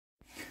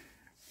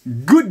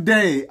Good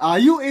day. Are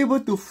you able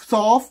to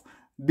solve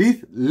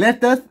this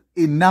letters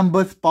in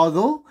numbers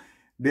puzzle?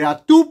 There are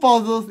two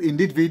puzzles in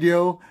this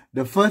video.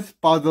 The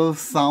first puzzle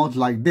sounds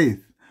like this.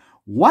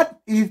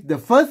 What is the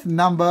first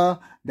number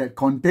that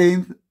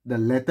contains the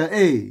letter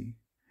A?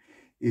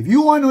 If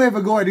you want to have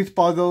a go at this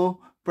puzzle,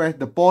 press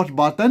the pause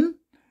button.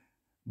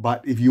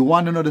 But if you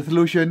want to know the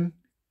solution,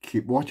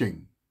 keep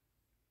watching.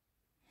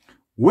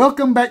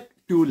 Welcome back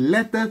to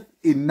Letters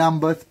in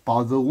Numbers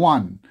Puzzle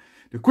 1.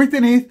 The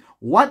question is,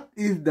 what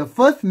is the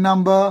first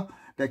number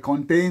that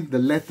contains the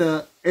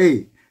letter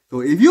A? So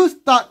if you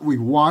start with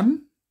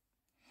 1,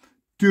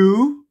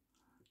 2,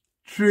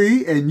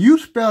 3, and you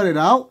spell it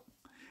out,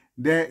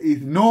 there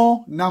is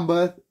no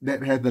number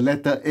that has the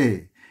letter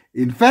A.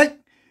 In fact,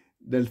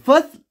 the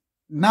first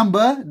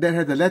number that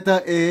has the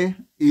letter A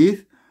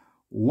is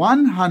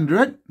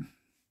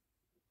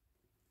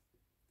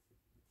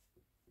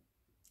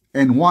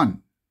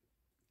 101.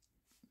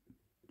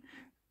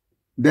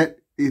 That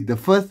is the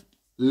first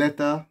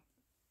letter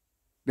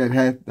that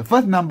has the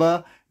first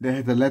number that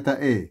has the letter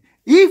A.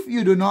 If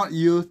you do not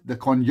use the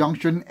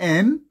conjunction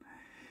and,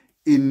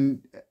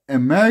 in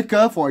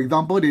America, for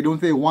example, they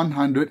don't say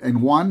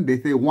 101,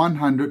 they say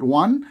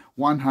 101,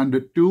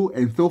 102,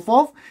 and so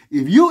forth.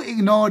 If you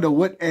ignore the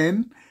word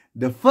and,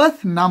 the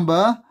first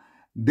number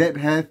that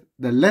has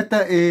the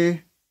letter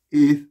A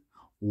is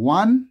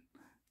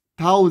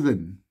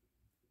 1000.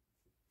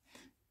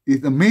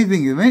 It's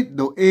amazing, isn't it?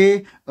 The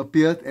A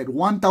appears at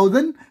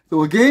 1000.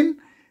 So again,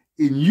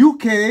 in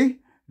UK,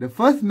 the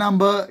first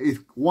number is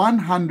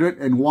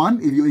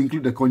 101 if you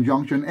include the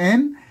conjunction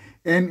and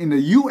in the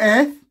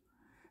US,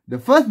 the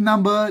first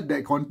number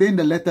that contains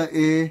the letter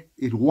A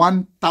is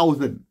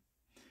 1000.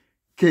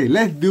 Okay,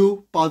 let's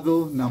do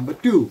puzzle number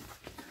 2.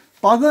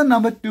 Puzzle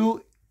number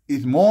 2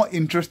 is more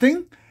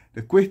interesting.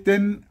 The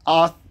question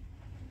asks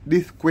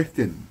this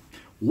question.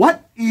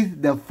 What is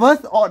the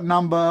first odd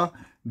number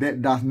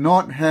that does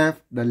not have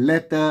the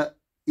letter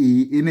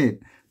E in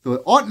it? So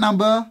the odd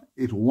number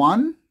is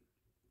 1,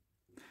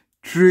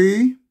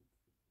 3,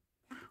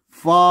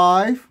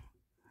 5,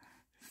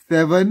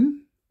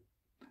 7,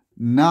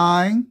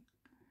 9,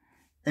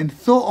 and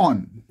so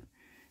on.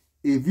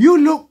 If you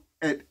look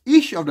at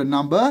each of the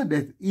number,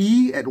 there's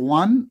E at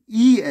 1,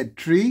 E at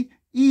 3,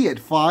 E at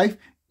 5,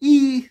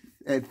 E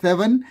at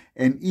 7,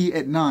 and E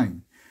at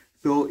 9.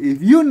 So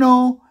if you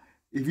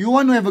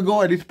want to have a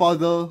go at this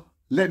puzzle,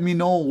 let me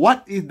know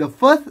what is the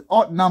first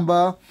odd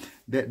number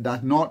that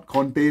does not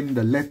contain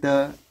the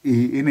letter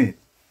E in it.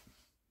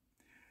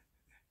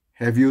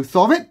 Have you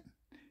solved it?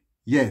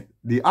 Yes,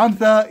 the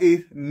answer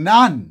is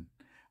none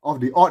of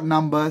the odd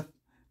numbers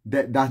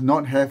that does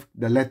not have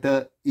the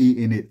letter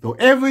E in it. So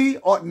every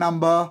odd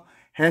number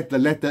has the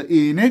letter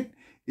E in it.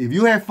 If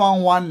you have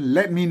found one,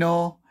 let me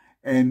know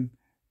and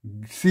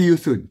see you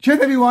soon. Cheers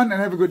everyone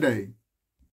and have a good day.